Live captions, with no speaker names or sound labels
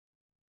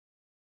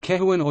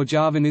Kejawèn or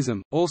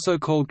Javanism, also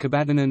called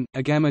Kebatinan,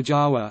 Agama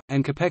Jawa,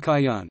 and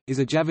Kepekayan, is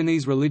a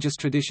Javanese religious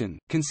tradition,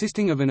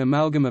 consisting of an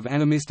amalgam of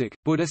animistic,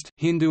 Buddhist,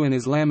 Hindu and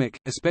Islamic,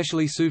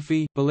 especially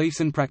Sufi,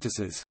 beliefs and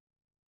practices.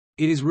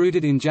 It is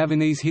rooted in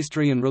Javanese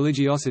history and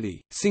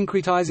religiosity,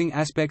 syncretizing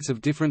aspects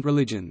of different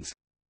religions.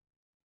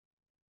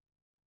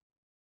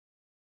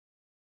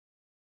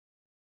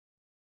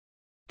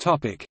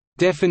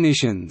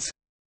 Definitions.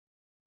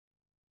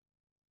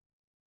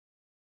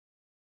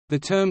 The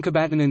term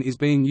Kebatinan is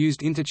being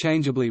used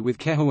interchangeably with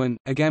Kejawèn,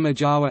 Agama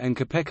Jawa and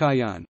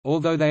Kepekayan,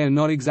 although they are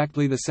not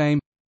exactly the same.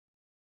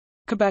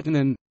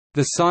 Kebatinan,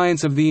 the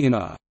science of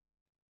the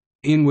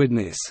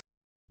inwardness,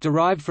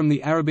 derived from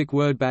the Arabic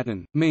word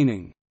batan,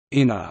 meaning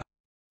inner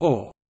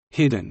or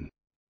hidden.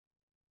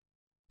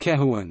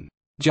 Kejawèn,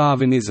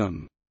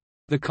 Javanism,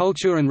 the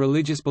culture and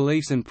religious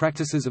beliefs and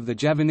practices of the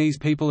Javanese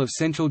people of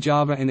Central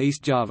Java and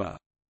East Java.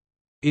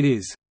 It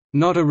is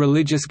not a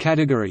religious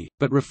category,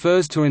 but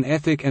refers to an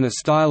ethic and a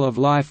style of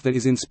life that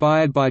is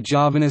inspired by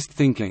Javanist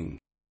thinking.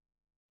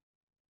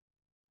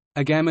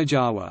 Agama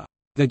Jawa,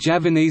 the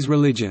Javanese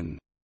religion.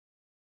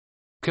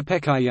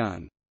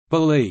 Kepekayan,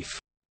 belief,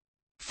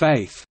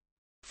 faith.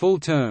 Full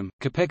term,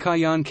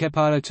 Kepekayan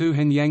Kepada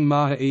Tuhan Yang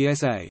Maha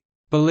Esa,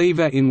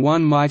 believer in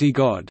one mighty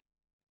God.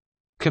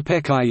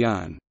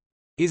 Kepekayan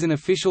is an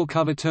official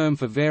cover term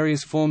for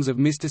various forms of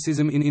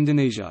mysticism in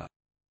Indonesia.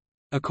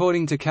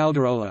 According to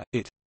Calderola,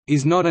 it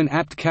is not an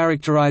apt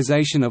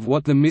characterization of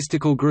what the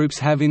mystical groups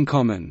have in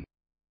common.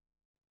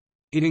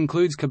 It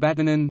includes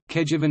Kebatinan,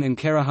 Kejawèn and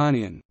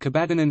Kerohanian.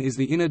 Kebatinan is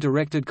the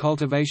inner-directed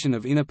cultivation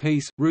of inner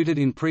peace, rooted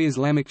in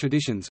pre-Islamic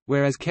traditions,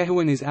 whereas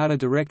Kejawèn is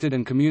outer-directed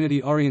and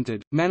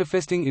community-oriented,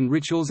 manifesting in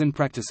rituals and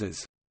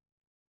practices.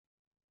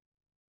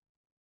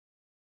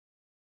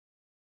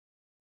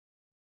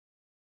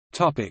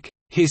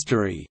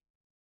 History.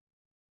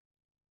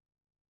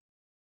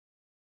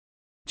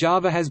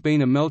 Java has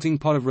been a melting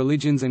pot of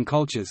religions and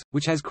cultures,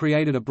 which has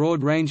created a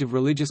broad range of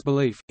religious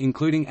belief,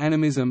 including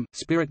animism,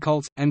 spirit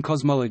cults, and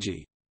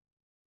cosmology.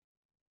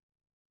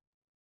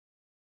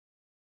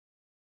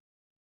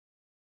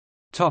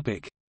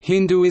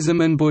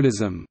 Hinduism and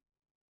Buddhism.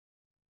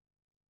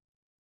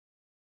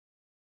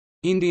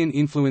 Indian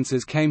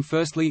influences came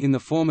firstly in the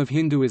form of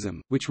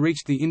Hinduism, which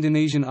reached the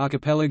Indonesian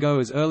archipelago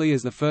as early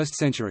as the 1st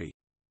century.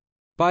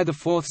 By the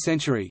 4th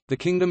century, the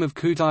Kingdom of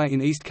Kutai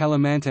in East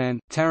Kalimantan,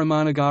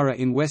 Tarumanagara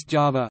in West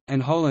Java,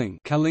 and Holing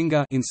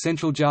Kalinga in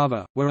Central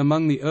Java, were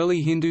among the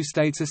early Hindu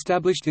states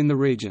established in the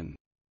region.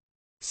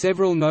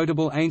 Several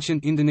notable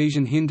ancient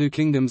Indonesian Hindu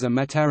kingdoms are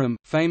Mataram,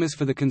 famous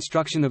for the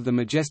construction of the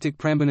majestic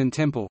Prambanan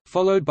temple,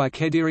 followed by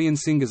Kediri and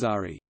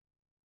Singasari.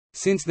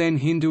 Since then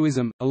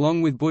Hinduism,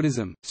 along with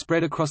Buddhism,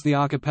 spread across the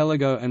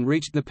archipelago and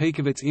reached the peak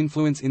of its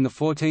influence in the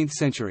 14th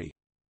century.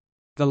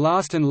 The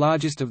last and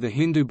largest of the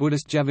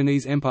Hindu-Buddhist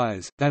Javanese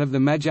empires, that of the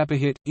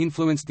Majapahit,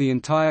 influenced the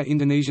entire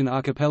Indonesian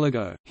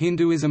archipelago.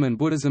 Hinduism and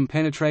Buddhism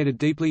penetrated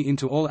deeply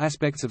into all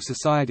aspects of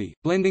society,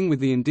 blending with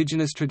the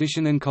indigenous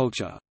tradition and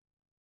culture.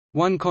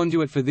 One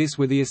conduit for this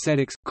were the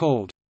ascetics,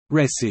 called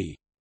Resi,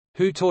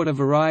 who taught a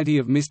variety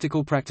of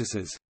mystical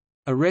practices.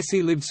 A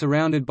Resi lived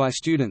surrounded by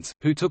students,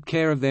 who took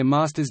care of their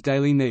master's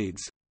daily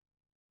needs.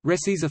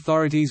 Resi's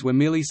authorities were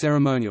merely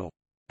ceremonial.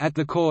 At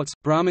the courts,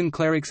 Brahmin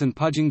clerics and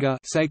Pujanga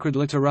sacred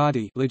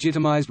literati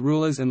legitimized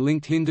rulers and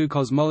linked Hindu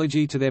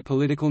cosmology to their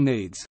political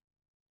needs.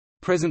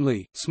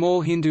 Presently,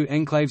 small Hindu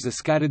enclaves are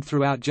scattered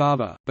throughout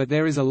Java, but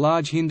there is a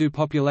large Hindu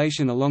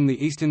population along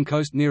the eastern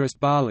coast nearest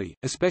Bali,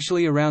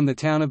 especially around the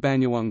town of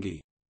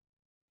Banyuwangi.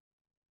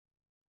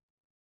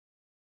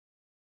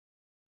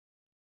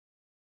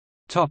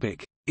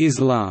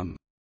 Islam.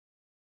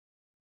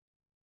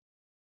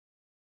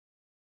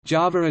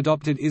 Java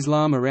adopted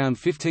Islam around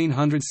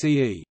 1500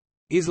 CE.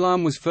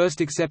 Islam was first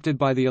accepted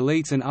by the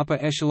elites and upper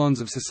echelons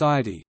of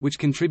society, which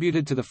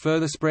contributed to the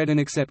further spread and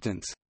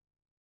acceptance.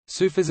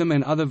 Sufism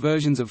and other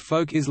versions of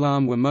folk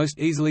Islam were most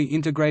easily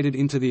integrated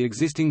into the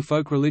existing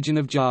folk religion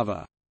of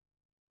Java.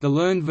 The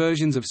learned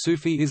versions of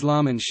Sufi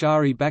Islam and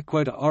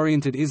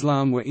Shari-oriented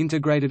Islam were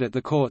integrated at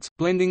the courts,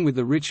 blending with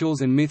the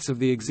rituals and myths of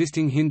the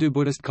existing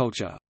Hindu-Buddhist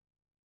culture.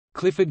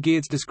 Clifford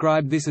Geertz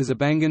described this as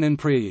Abangan and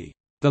Priyi,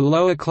 the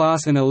lower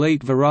class and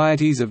elite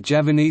varieties of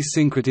Javanese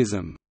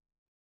syncretism.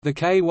 The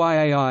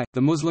Kyai,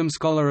 the Muslim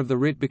scholar of the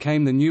rite,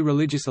 became the new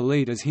religious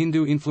elite as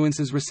Hindu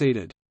influences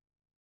receded.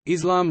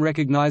 Islam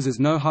recognizes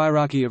no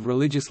hierarchy of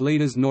religious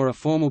leaders nor a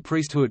formal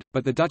priesthood,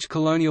 but the Dutch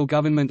colonial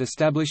government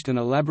established an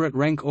elaborate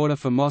rank order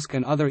for mosque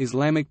and other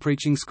Islamic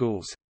preaching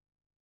schools.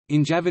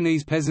 In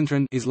Javanese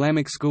Pesantren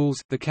Islamic schools,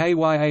 the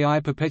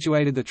Kyai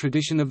perpetuated the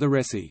tradition of the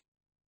Resi.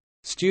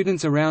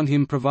 Students around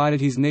him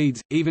provided his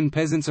needs, even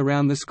peasants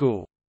around the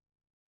school.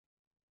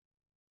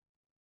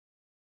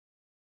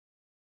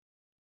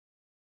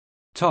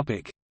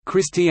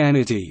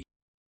 Christianity.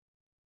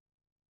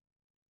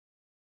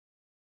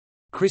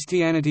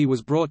 Christianity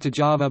was brought to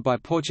Java by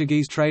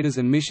Portuguese traders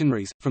and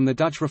missionaries, from the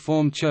Dutch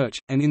Reformed Church,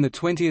 and in the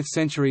 20th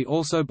century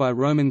also by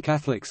Roman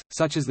Catholics,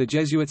 such as the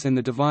Jesuits and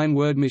the Divine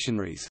Word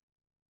missionaries.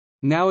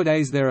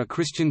 Nowadays there are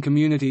Christian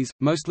communities,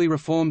 mostly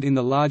Reformed in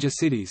the larger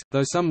cities,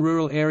 though some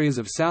rural areas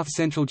of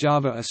south-central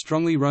Java are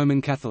strongly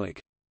Roman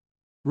Catholic.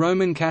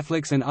 Roman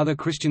Catholics and other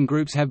Christian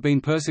groups have been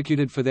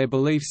persecuted for their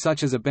beliefs,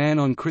 such as a ban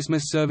on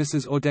Christmas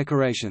services or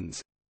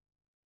decorations.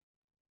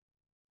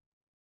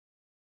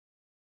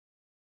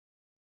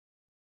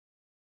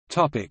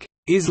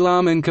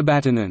 Islam and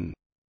Kebatinan.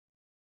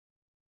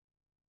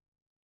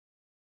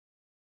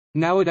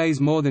 Nowadays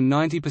more than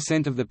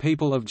 90% of the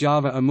people of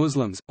Java are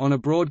Muslims, on a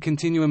broad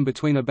continuum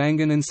between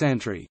Abangan and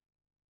Santri.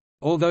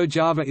 Although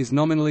Java is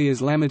nominally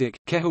Islamic,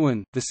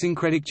 Kejawèn, the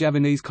syncretic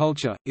Javanese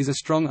culture, is a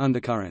strong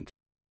undercurrent.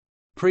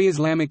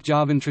 Pre-Islamic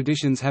Javan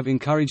traditions have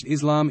encouraged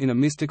Islam in a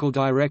mystical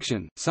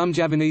direction. Some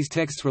Javanese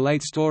texts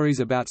relate stories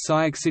about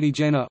Syek Siti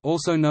Jenar,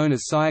 also known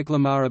as Syek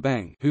Lamara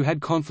Bang, who had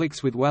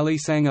conflicts with Wali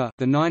Sanga,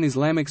 the 9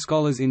 Islamic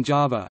scholars in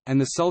Java,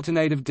 and the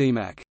Sultanate of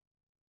Demak.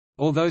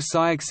 Although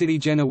Syek Siti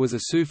Jenar was a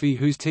Sufi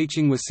whose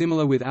teaching was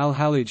similar with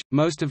al-Hallaj,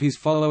 most of his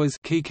followers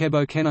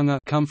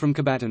come from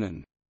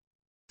Kebatinan.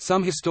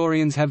 Some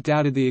historians have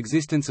doubted the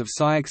existence of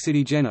Syek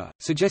Siti Jenar,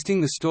 suggesting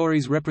the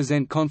stories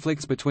represent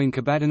conflicts between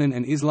Kebatinan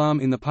and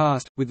Islam in the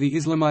past. With the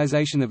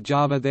Islamization of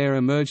Java, there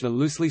emerged a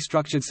loosely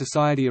structured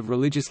society of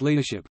religious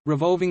leadership,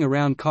 revolving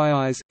around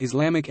Qais,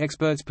 Islamic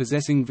experts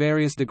possessing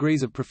various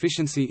degrees of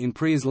proficiency in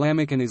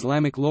pre-Islamic and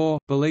Islamic law,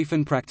 belief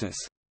and practice.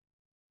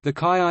 The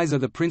Qais are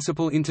the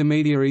principal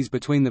intermediaries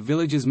between the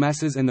village's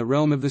masses and the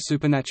realm of the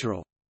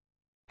supernatural.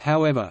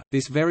 However,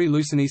 this very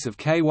looseness of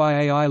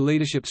Kyai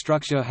leadership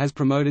structure has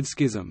promoted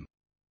schism.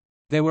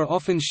 There were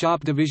often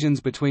sharp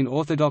divisions between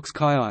orthodox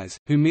Qais,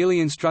 who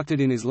merely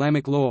instructed in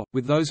Islamic law,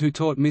 with those who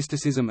taught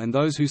mysticism and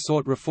those who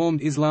sought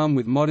reformed Islam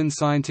with modern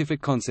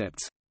scientific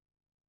concepts.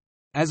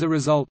 As a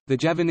result, the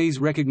Javanese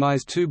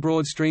recognized two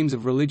broad streams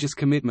of religious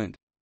commitment.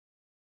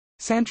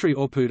 Santri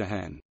or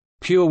Pudahan,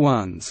 pure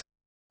ones,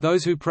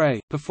 those who pray,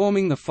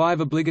 performing the 5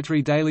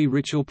 obligatory daily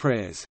ritual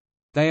prayers.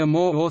 They are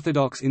more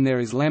orthodox in their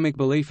Islamic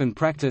belief and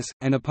practice,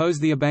 and oppose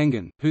the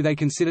Abangan, who they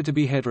consider to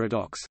be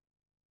heterodox.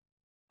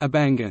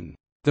 Abangan,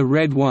 the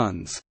red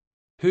ones,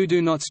 who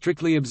do not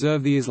strictly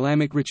observe the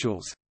Islamic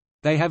rituals.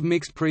 They have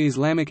mixed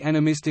pre-Islamic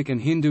animistic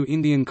and Hindu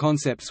Indian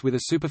concepts with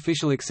a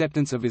superficial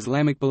acceptance of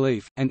Islamic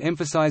belief, and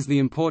emphasize the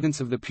importance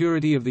of the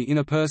purity of the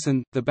inner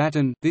person, the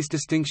batin. This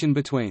distinction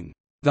between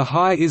the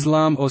high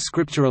Islam or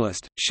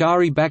scripturalist,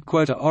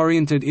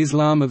 Shari-oriented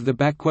Islam of the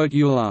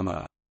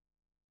ulama,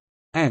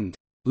 and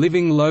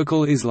living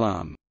local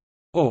Islam,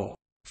 or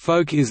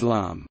folk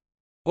Islam,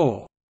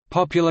 or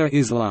popular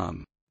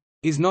Islam,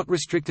 is not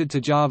restricted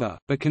to Java,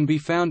 but can be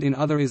found in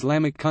other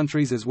Islamic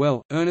countries as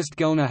well. Ernest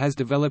Gellner has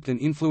developed an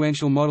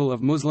influential model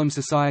of Muslim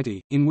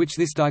society, in which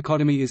this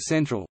dichotomy is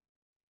central.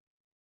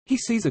 He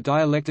sees a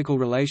dialectical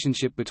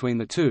relationship between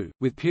the two,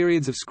 with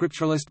periods of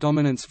scripturalist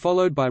dominance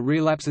followed by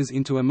relapses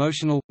into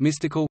emotional,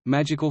 mystical,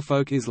 magical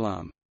folk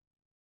Islam.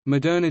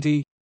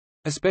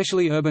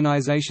 Modernity—especially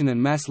urbanization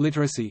and mass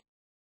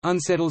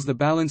literacy—unsettles the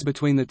balance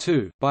between the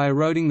two, by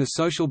eroding the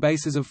social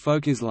bases of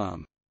folk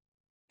Islam.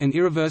 An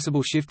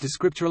irreversible shift to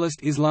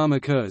scripturalist Islam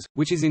occurs,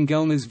 which is in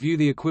Gellner's view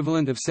the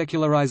equivalent of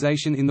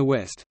secularization in the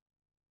West.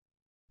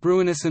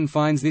 Bruinisson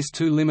finds this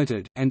too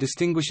limited, and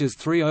distinguishes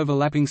 3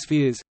 overlapping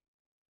spheres: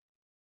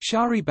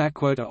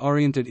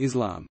 Shari-oriented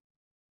Islam,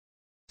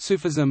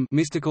 Sufism,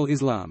 mystical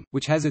Islam,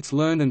 which has its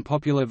learned and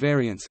popular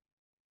variants,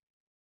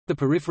 the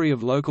periphery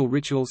of local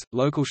rituals,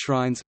 local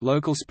shrines,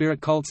 local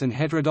spirit cults and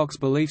heterodox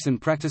beliefs and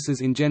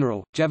practices in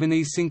general.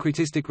 Javanese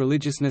syncretistic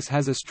religiousness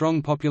has a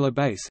strong popular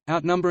base,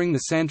 outnumbering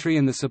the Santri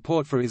and the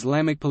support for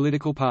Islamic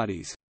political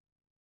parties.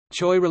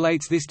 Choi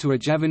relates this to a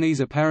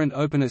Javanese apparent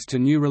openness to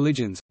new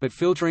religions, but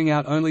filtering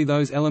out only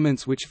those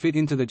elements which fit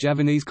into the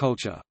Javanese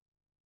culture.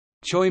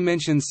 Choi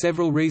mentions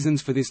several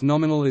reasons for this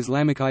nominal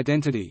Islamic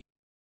identity.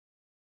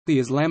 The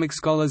Islamic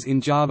scholars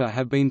in Java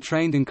have been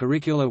trained in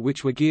curricula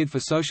which were geared for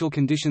social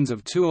conditions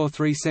of 2 or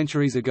 3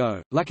 centuries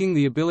ago, lacking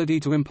the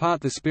ability to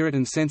impart the spirit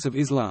and sense of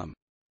Islam.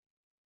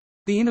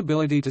 The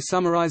inability to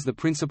summarize the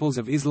principles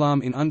of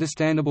Islam in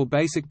understandable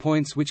basic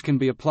points which can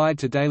be applied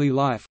to daily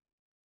life.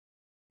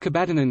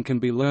 Kebatinan can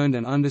be learned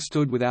and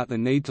understood without the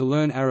need to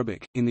learn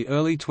Arabic. In the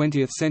early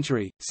 20th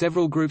century,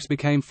 several groups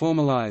became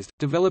formalized,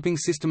 developing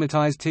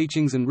systematized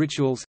teachings and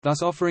rituals,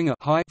 thus offering a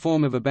high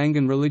form of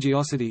Abangan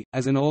religiosity,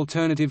 as an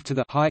alternative to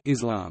the high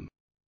Islam.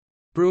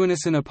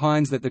 Bruinisson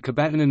opines that the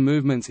Kebatinan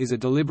movements is a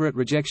deliberate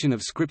rejection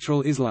of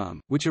scriptural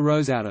Islam, which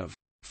arose out of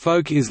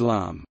folk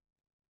Islam.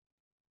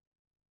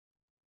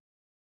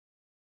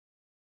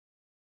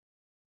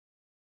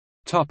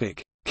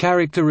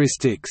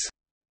 Characteristics.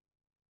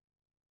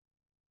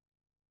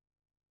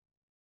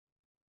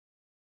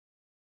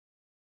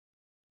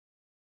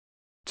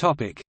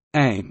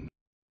 Aim.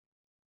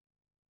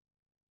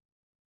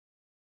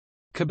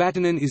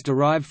 Kebatinan is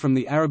derived from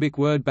the Arabic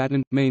word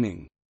batin,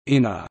 meaning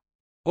inner,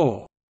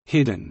 or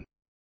hidden,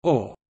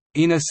 or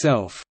inner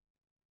self.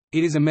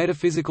 It is a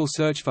metaphysical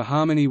search for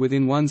harmony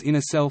within one's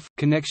inner self,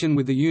 connection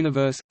with the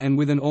universe, and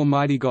with an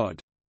almighty God.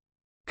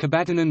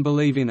 Kebatinan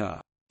believe in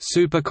a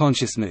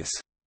superconsciousness,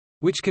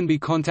 which can be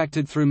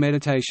contacted through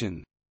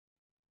meditation.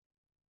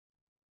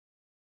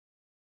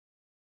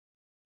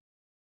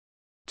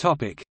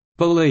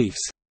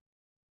 Beliefs.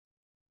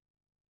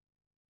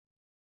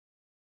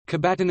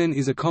 Kebatinan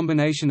is a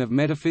combination of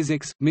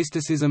metaphysics,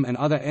 mysticism and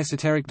other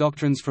esoteric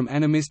doctrines from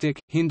animistic,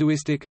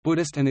 Hinduistic,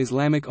 Buddhist and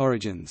Islamic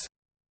origins.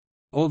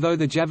 Although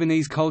the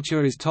Javanese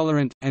culture is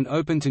tolerant, and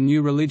open to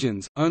new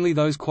religions, only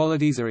those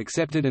qualities are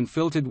accepted and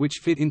filtered which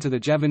fit into the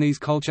Javanese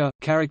culture,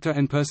 character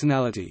and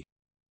personality.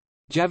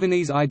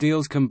 Javanese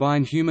ideals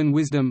combine human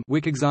wisdom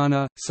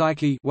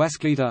psyche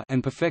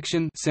and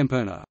perfection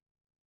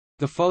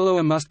The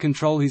follower must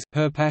control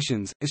her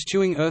passions,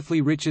 eschewing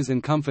earthly riches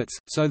and comforts,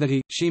 so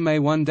that she may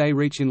one day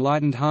reach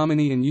enlightened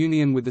harmony and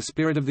union with the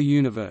spirit of the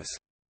universe.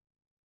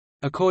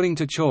 According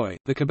to Choi,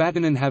 the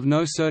Kebatinan have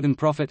no certain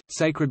prophet,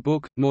 sacred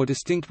book, nor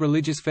distinct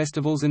religious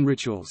festivals and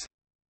rituals.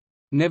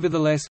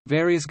 Nevertheless,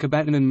 various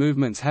Kebatinan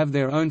movements have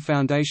their own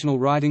foundational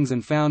writings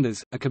and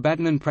founders. A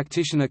Kebatinan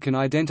practitioner can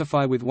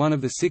identify with one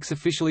of the 6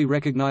 officially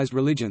recognized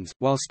religions,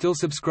 while still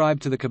subscribe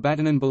to the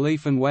Kebatinan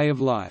belief and way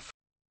of life.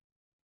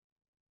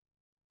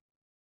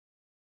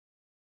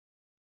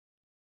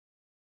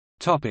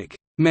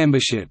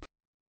 Membership.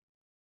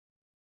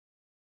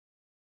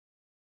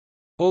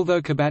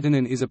 Although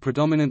Kebatinan is a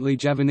predominantly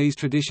Javanese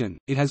tradition,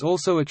 it has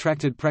also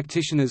attracted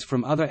practitioners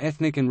from other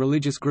ethnic and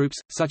religious groups,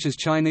 such as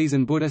Chinese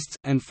and Buddhists,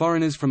 and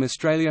foreigners from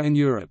Australia and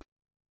Europe.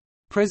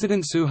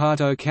 President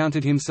Suharto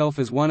counted himself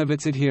as one of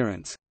its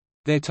adherents.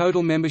 Their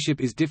total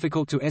membership is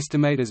difficult to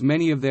estimate as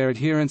many of their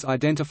adherents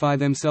identify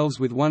themselves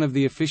with one of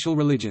the official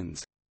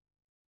religions.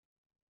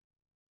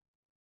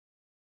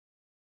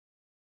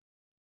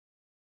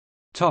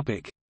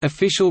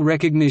 Official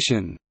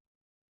recognition.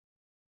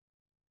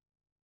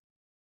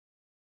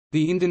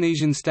 The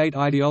Indonesian state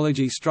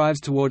ideology strives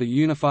toward a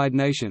unified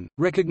nation,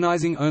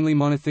 recognizing only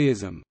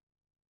monotheism.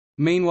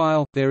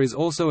 Meanwhile, there is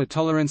also a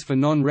tolerance for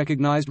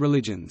non-recognized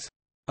religions.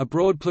 A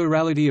broad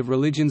plurality of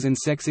religions and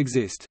sects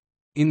exist.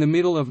 In the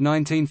middle of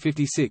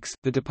 1956,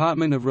 the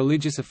Department of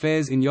Religious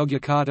Affairs in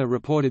Yogyakarta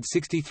reported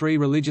 63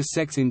 religious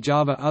sects in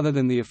Java other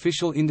than the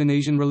official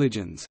Indonesian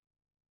religions.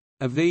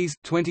 Of these,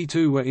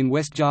 22 were in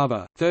West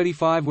Java,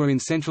 35 were in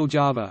Central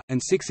Java,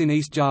 and 6 in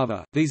East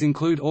Java. These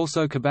include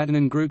also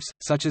Kebatinan groups,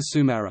 such as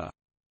Sumarah.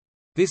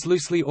 This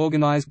loosely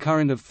organized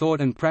current of thought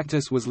and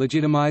practice was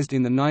legitimized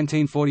in the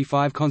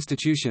 1945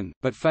 constitution,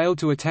 but failed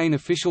to attain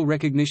official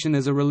recognition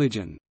as a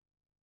religion.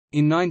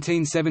 In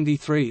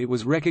 1973 it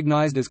was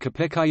recognized as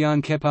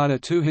Kepercayaan kepada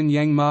Tuhan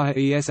Yang Maha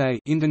Esa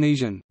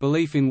Indonesian,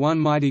 belief in one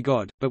mighty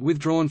God, but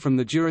withdrawn from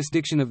the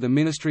jurisdiction of the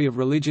Ministry of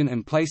Religion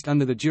and placed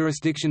under the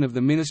jurisdiction of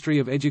the Ministry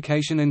of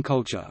Education and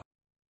Culture.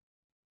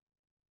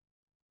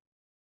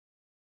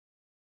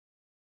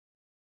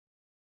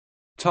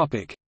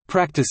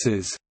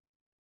 Practices.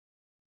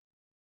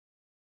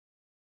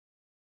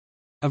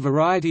 A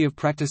variety of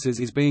practices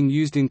is being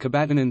used in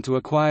Kebatinan to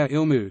acquire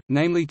ilmu,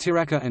 namely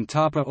tiraka and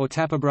tapa or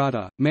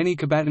tapabrata. Many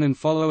Kebatinan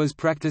followers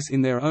practice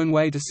in their own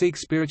way to seek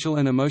spiritual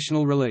and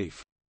emotional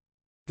relief.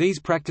 These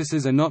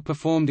practices are not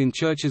performed in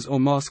churches or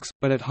mosques,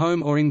 but at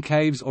home or in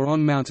caves or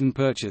on mountain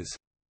perches.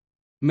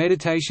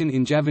 Meditation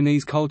in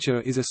Javanese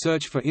culture is a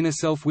search for inner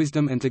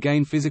self-wisdom and to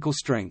gain physical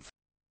strength.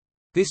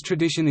 This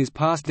tradition is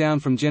passed down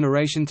from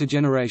generation to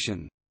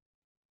generation.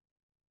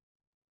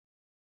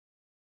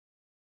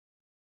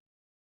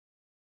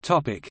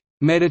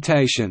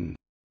 Meditation.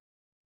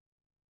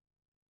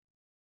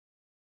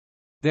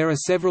 There are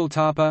several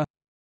tapa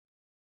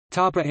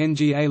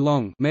nga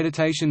long,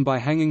 meditation by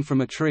hanging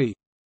from a tree.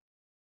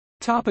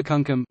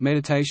 Tapakungkum,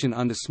 meditation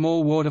under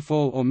small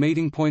waterfall or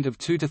meeting point of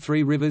 2 to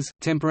 3 rivers.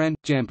 Temperan,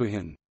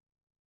 Jampuhan.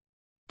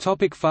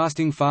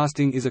 Fasting.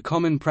 Fasting is a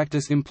common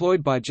practice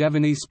employed by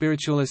Javanese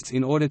spiritualists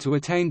in order to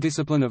attain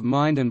discipline of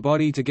mind and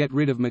body to get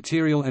rid of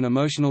material and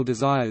emotional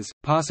desires.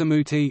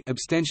 Pasamuti,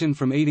 abstention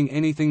from eating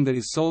anything that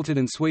is salted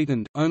and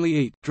sweetened, only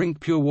eat, drink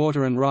pure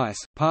water and rice.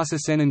 Pasa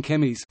Senin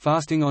Kemis,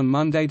 fasting on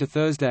Monday to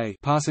Thursday.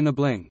 Pasa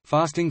Nableng,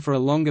 fasting for a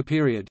longer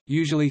period,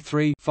 usually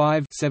 3,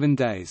 5, 7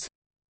 days.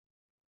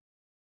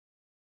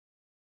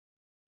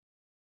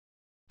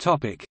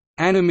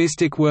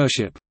 Animistic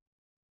worship.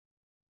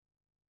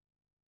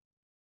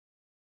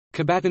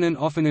 Kebatinan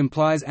often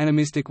implies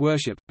animistic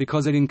worship,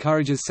 because it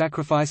encourages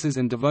sacrifices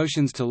and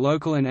devotions to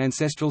local and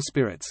ancestral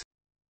spirits.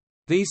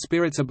 These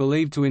spirits are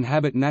believed to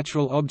inhabit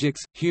natural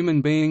objects, human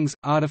beings,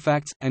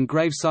 artifacts, and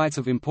grave sites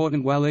of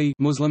important wali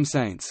Muslim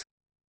saints.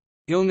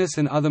 Illness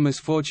and other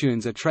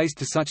misfortunes are traced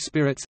to such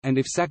spirits, and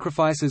if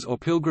sacrifices or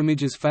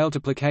pilgrimages fail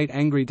to placate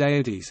angry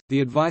deities,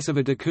 the advice of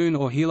a dukun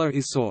or healer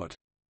is sought.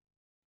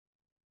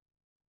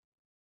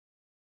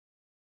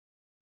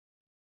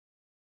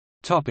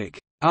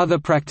 Other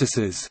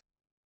practices.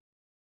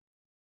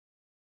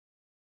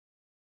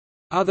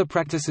 Other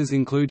practices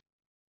include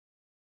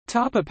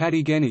Tapa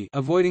Pati Geni,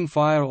 avoiding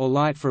fire or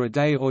light for a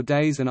day or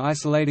days and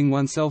isolating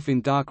oneself in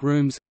dark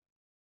rooms.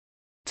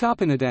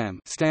 Tapa Nadam,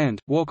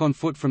 stand, walk on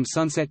foot from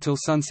sunset till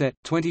sunset,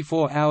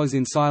 24 hours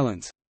in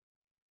silence.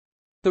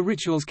 The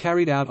rituals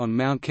carried out on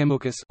Mount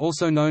Kembukus,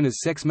 also known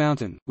as Sex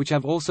Mountain, which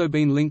have also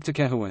been linked to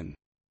Kejawèn.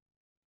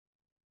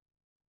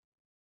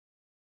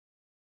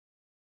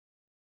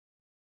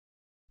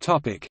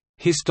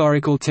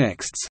 Historical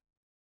texts.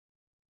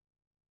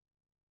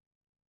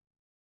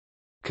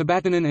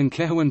 Kebatinan and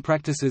Kejawèn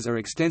practices are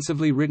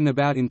extensively written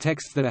about in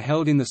texts that are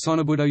held in the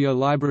Sonobudoyo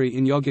Library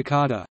in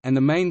Yogyakarta, and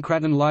the main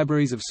Kraton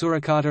libraries of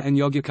Surakarta and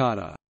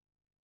Yogyakarta.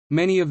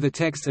 Many of the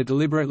texts are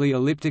deliberately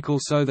elliptical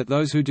so that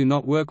those who do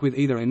not work with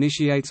either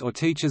initiates or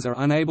teachers are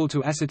unable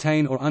to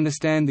ascertain or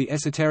understand the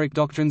esoteric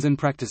doctrines and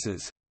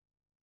practices.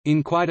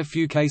 In quite a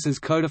few cases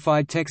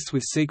codified texts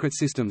with secret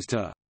systems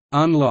to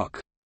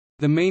unlock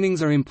the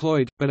meanings are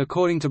employed, but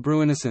according to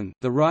Bruinisson,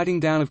 the writing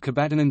down of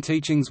Kebatinan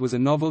teachings was a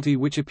novelty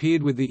which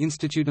appeared with the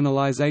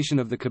institutionalization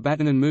of the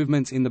Kebatinan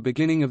movements in the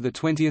beginning of the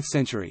 20th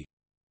century.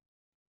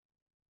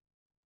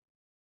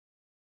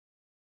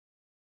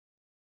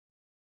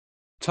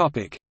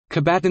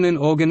 Kebatinan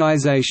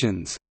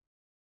organizations.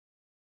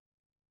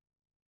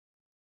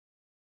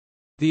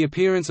 The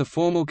appearance of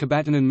formal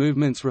Kebatinan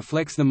movements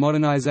reflects the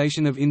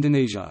modernization of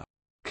Indonesia.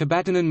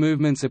 Kebatinan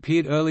movements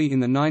appeared early in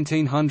the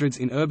 1900s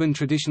in urban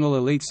traditional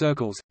elite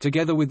circles,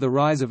 together with the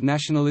rise of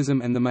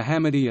nationalism and the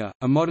Muhammadiyah,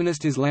 a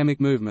modernist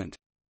Islamic movement.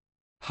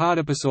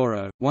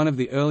 Hardapasoro, one of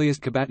the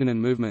earliest Kebatinan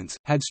movements,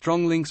 had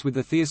strong links with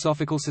the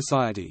Theosophical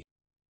Society.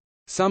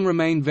 Some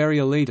remained very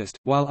elitist,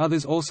 while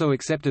others also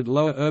accepted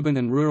lower urban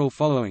and rural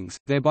followings,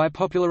 thereby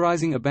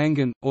popularizing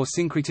Abangan, or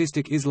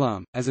syncretistic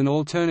Islam, as an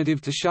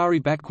alternative to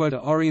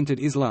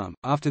Shari-oriented Islam.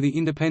 After the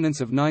independence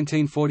of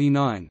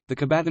 1949, the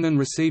Kebatinan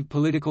received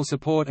political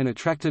support and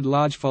attracted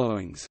large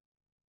followings.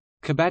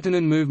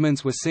 Kebatinan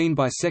movements were seen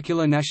by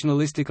secular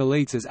nationalistic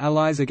elites as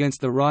allies against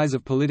the rise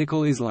of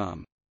political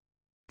Islam.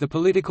 The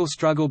political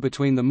struggle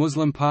between the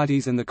Muslim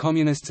parties and the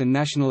communists and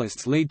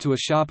nationalists led to a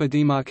sharper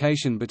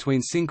demarcation between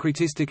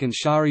syncretistic and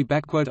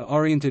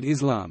Shari-oriented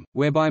Islam,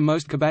 whereby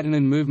most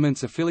Kebatinan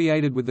movements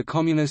affiliated with the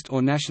communist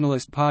or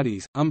nationalist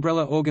parties,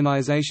 umbrella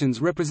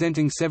organizations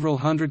representing several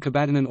hundred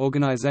Kebatinan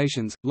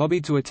organizations,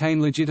 lobbied to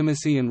attain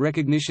legitimacy and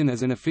recognition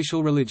as an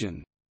official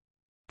religion.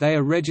 They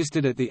are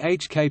registered at the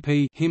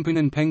HKP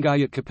Himpunan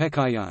Penggayat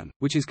Kepekayan,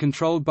 which is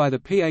controlled by the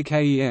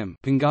PAKEM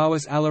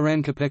Pengawas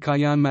Aliran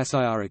Kepekayan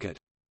Masyarakat.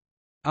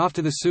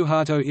 After the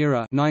Suharto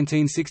era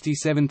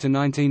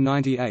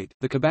 1967–1998,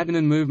 the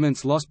Kebatinan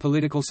movements lost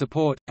political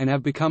support, and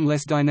have become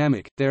less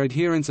dynamic, their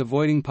adherents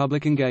avoiding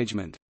public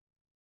engagement.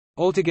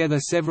 Altogether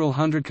several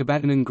hundred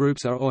Kebatinan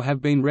groups are or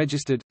have been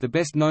registered, the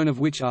best known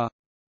of which are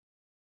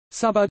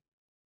Subud,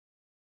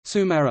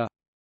 Sumarah,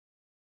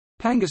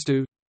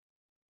 Pangestu,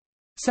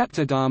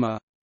 Sapta Dharma,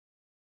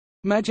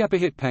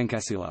 Majapahit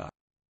Pancasila.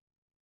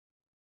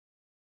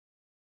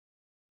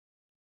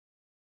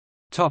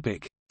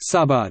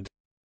 Subud.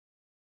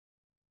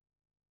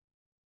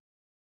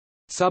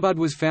 Subud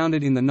was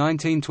founded in the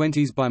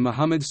 1920s by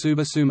Muhammad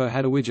Suba Sumo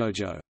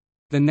Hadawijojo.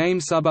 The name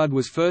Subud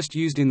was first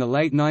used in the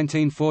late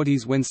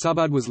 1940s when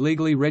Subud was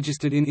legally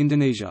registered in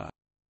Indonesia.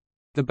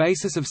 The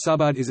basis of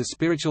Subud is a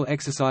spiritual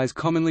exercise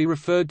commonly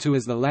referred to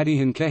as the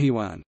Latihan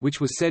Kehiwan, which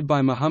was said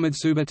by Muhammad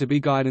Suba to be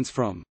guidance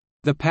from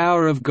the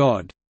power of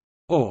God,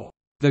 or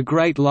the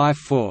great life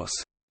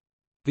force.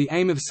 The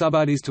aim of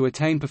Subud is to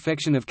attain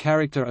perfection of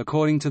character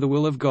according to the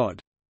will of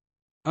God.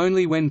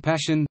 Only when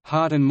passion,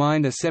 heart and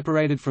mind are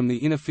separated from the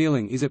inner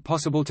feeling is it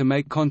possible to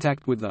make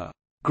contact with the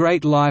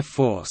great life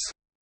force,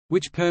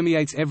 which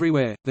permeates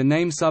everywhere. The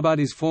name Subud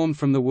is formed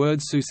from the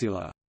word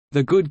susila,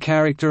 the good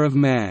character of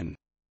man,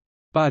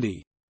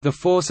 buddhi, the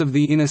force of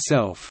the inner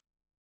self,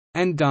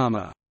 and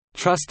dharma,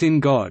 trust in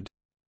God.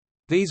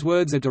 These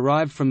words are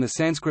derived from the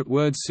Sanskrit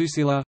words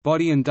susila,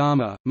 body and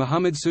dharma.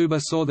 Muhammad Suba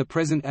saw the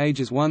present age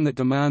as one that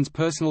demands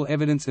personal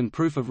evidence and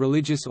proof of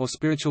religious or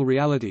spiritual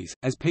realities,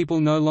 as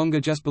people no longer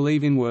just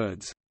believe in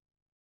words.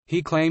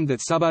 He claimed that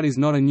Subud is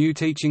not a new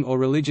teaching or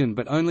religion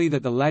but only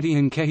that the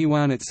Latihan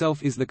Kehiwan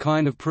itself is the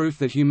kind of proof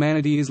that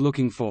humanity is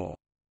looking for.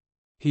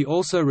 He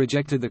also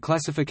rejected the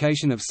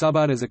classification of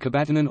Subud as a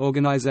Kebatinan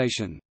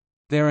organization.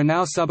 There are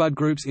now Subud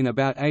groups in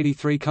about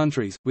 83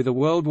 countries, with a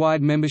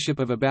worldwide membership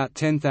of about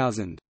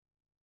 10,000.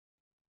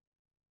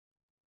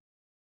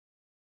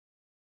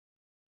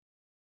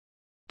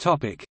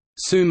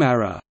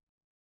 Sumarah.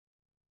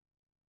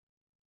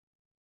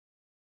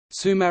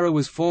 Sumarah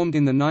was formed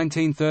in the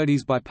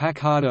 1930s by Pak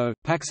Hardo,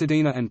 Pak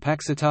Sadina and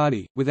Pak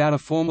Satadi, without a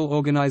formal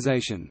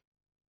organization.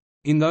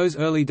 In those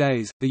early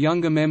days, the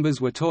younger members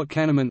were taught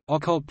Kahneman,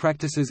 occult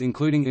practices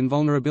including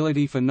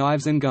invulnerability for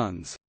knives and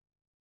guns.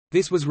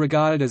 This was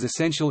regarded as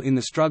essential in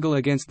the struggle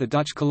against the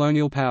Dutch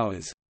colonial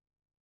powers.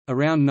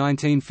 Around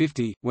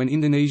 1950, when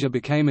Indonesia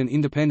became an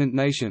independent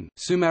nation,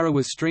 Sumarah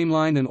was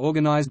streamlined and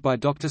organized by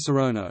Dr.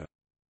 Surono.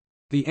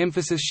 The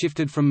emphasis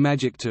shifted from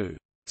magic to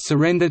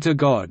surrender to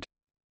God.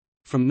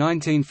 From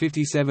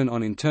 1957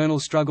 on,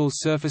 internal struggles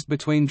surfaced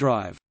between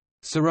Drive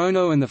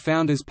Surono and the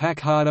founders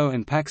Pak Hardo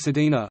and Pak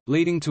Sadina,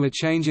 leading to a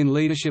change in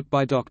leadership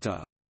by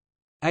Dr.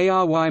 Ary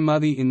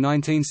Muthi in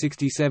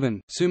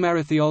 1967.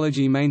 Sumarah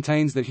theology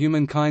maintains that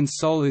humankind's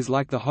soul is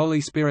like the Holy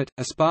Spirit,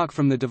 a spark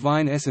from the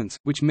divine essence,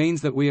 which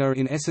means that we are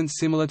in essence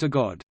similar to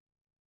God.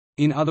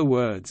 In other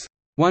words,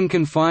 one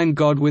can find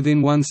God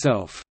within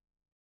oneself,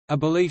 a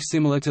belief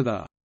similar to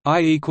the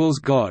I equals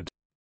God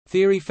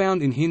theory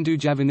found in Hindu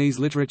Javanese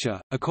literature.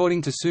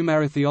 According to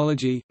Sumarah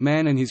theology,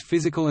 man and his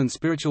physical and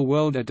spiritual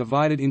world are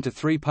divided into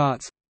three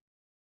parts: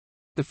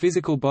 the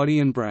physical body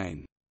and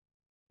brain.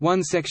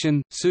 One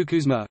section,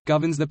 Sukusma,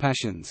 governs the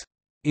passions.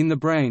 In the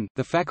brain,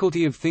 the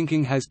faculty of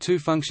thinking has two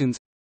functions: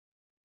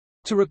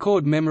 to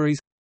record memories,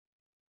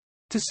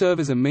 to serve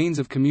as a means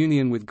of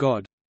communion with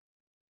God.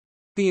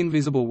 The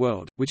invisible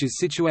world, which is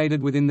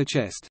situated within the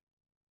chest.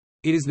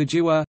 It is the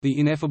jiwa, the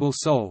ineffable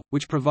soul,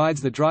 which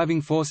provides the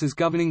driving forces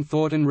governing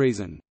thought and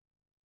reason.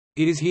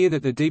 It is here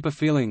that the deeper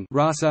feeling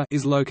rasa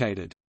is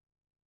located.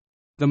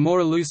 The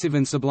more elusive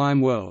and sublime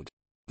world.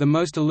 The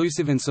most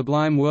elusive and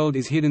sublime world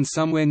is hidden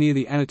somewhere near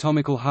the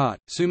anatomical heart.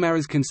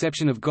 Sumarah's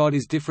conception of God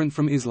is different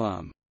from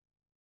Islam.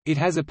 It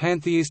has a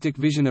pantheistic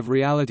vision of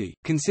reality,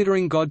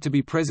 considering God to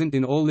be present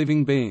in all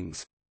living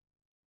beings.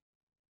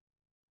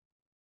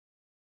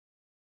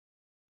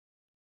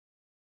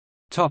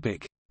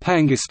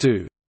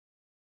 Pangestu.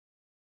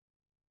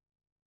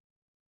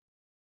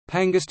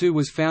 Pangestu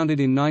was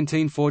founded in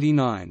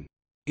 1949.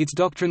 Its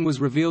doctrine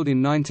was revealed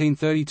in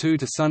 1932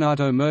 to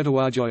Sunato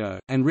Mertawajoyo,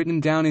 and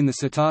written down in the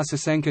Sitar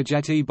Sasanka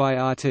Jati by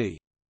R.T.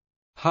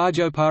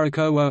 Harjo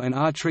Parakowo and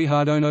R.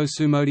 Trihardono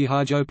Sumodi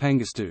Harjo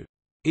Pangestu.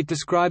 It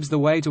describes the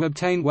way to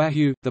obtain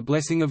wahyu, the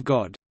blessing of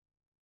God.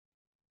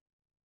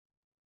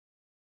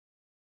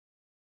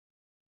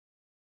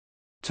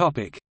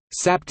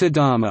 Sapta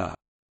Dharma.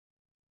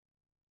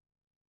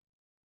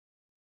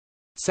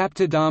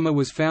 Sapta Dharma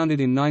was founded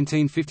in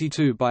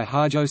 1952 by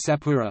Harjo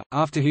Sapura,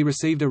 after he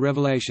received a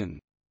revelation.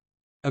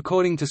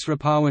 According to Sri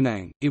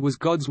Pawanang, it was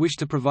God's wish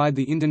to provide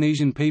the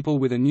Indonesian people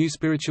with a new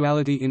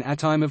spirituality in a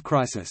time of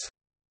crisis.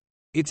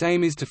 Its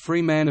aim is to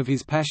free man of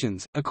his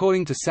passions.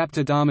 According to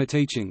Sapta Dharma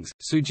teachings,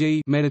 suji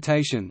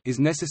meditation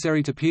is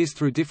necessary to pierce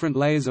through different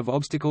layers of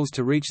obstacles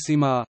to reach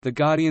Sumarah, the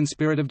guardian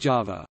spirit of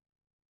Java.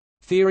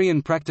 Theory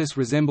and practice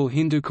resemble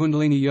Hindu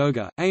Kundalini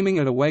Yoga, aiming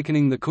at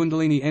awakening the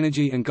Kundalini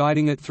energy and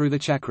guiding it through the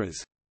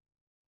chakras.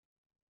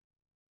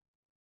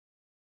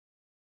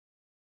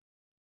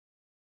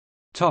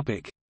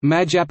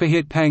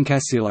 Majapahit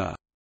Pancasila.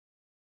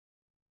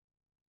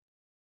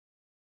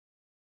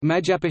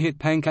 Majapahit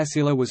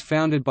Pancasila was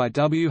founded by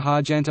W.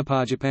 Harjanta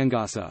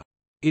Pajapangasa.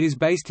 It is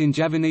based in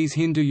Javanese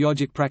Hindu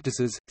yogic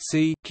practices,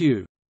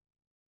 c.q.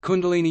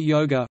 Kundalini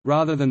Yoga,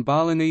 rather than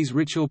Balinese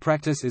ritual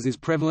practice as is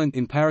prevalent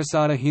in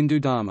Parasada Hindu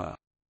Dharma.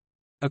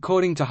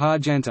 According to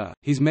Harjanta,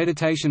 his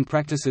meditation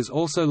practices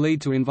also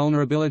lead to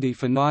invulnerability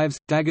for knives,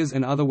 daggers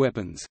and other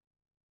weapons.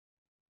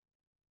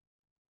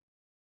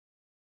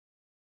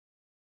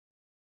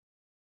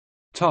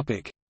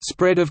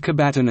 Spread of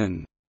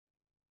Kebatinan.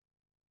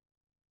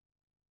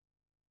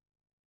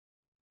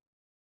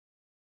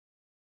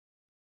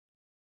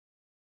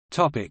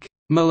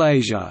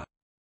 Malaysia.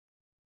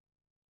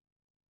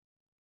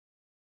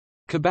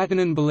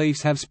 Kebatinan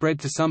beliefs have spread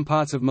to some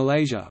parts of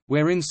Malaysia,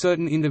 wherein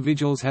certain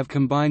individuals have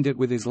combined it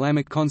with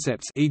Islamic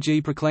concepts,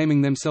 e.g.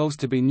 proclaiming themselves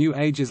to be New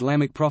Age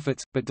Islamic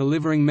prophets, but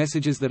delivering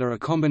messages that are a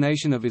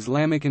combination of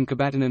Islamic and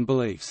Kebatinan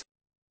beliefs.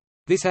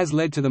 This has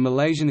led to the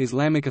Malaysian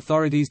Islamic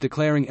authorities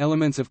declaring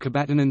elements of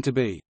Kebatinan to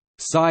be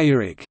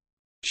Syirik,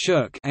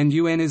 Shirk, and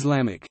UN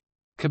Islamic.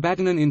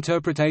 Kebatinan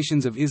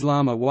interpretations of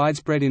Islam are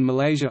widespread in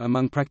Malaysia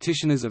among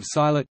practitioners of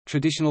Silat,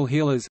 traditional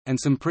healers, and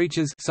some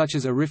preachers such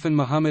as Arifin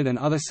Muhammad and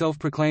other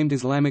self-proclaimed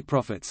Islamic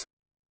prophets.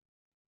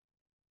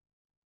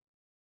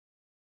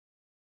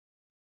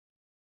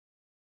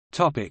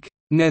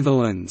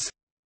 Netherlands.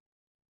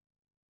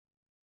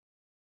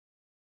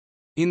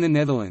 In the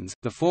Netherlands,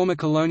 the former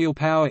colonial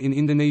power in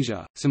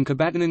Indonesia, some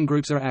Kebatinan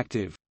groups are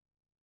active.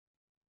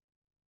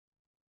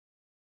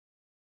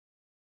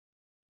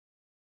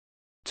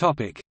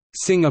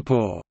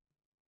 Singapore.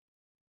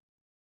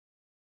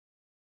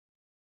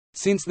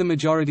 Since the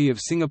majority of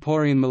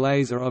Singaporean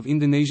Malays are of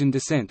Indonesian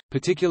descent,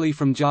 particularly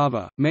from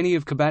Java, many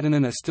of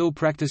Kebatinan are still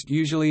practiced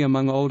usually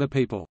among older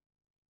people.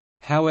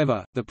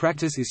 However, the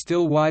practice is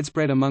still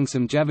widespread among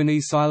some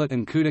Javanese Silat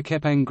and Kuda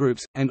Kepang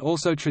groups, and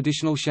also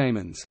traditional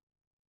shamans.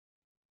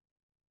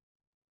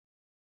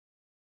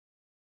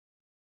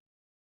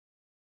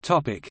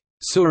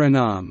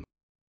 Suriname.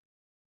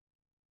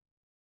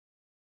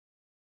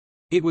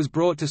 It was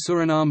brought to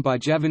Suriname by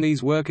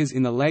Javanese workers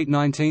in the late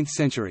 19th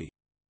century.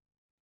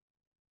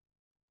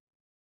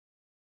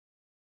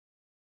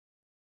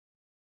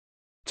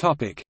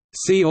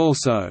 See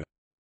also: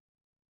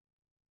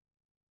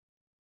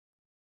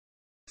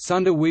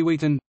 Sunda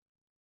Wiwitan,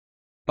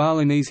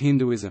 Balinese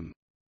Hinduism,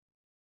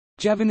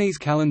 Javanese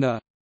calendar,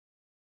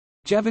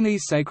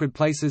 Javanese sacred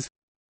places,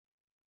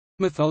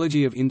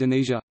 Mythology of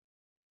Indonesia,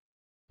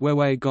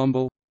 Wewe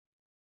Gombel,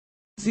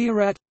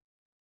 Ziarat,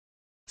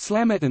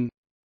 Slametan,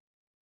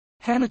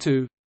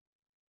 Hanatu,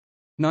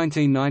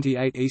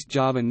 1998 East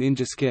Java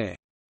Ninja Scare.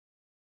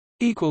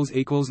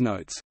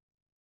 Notes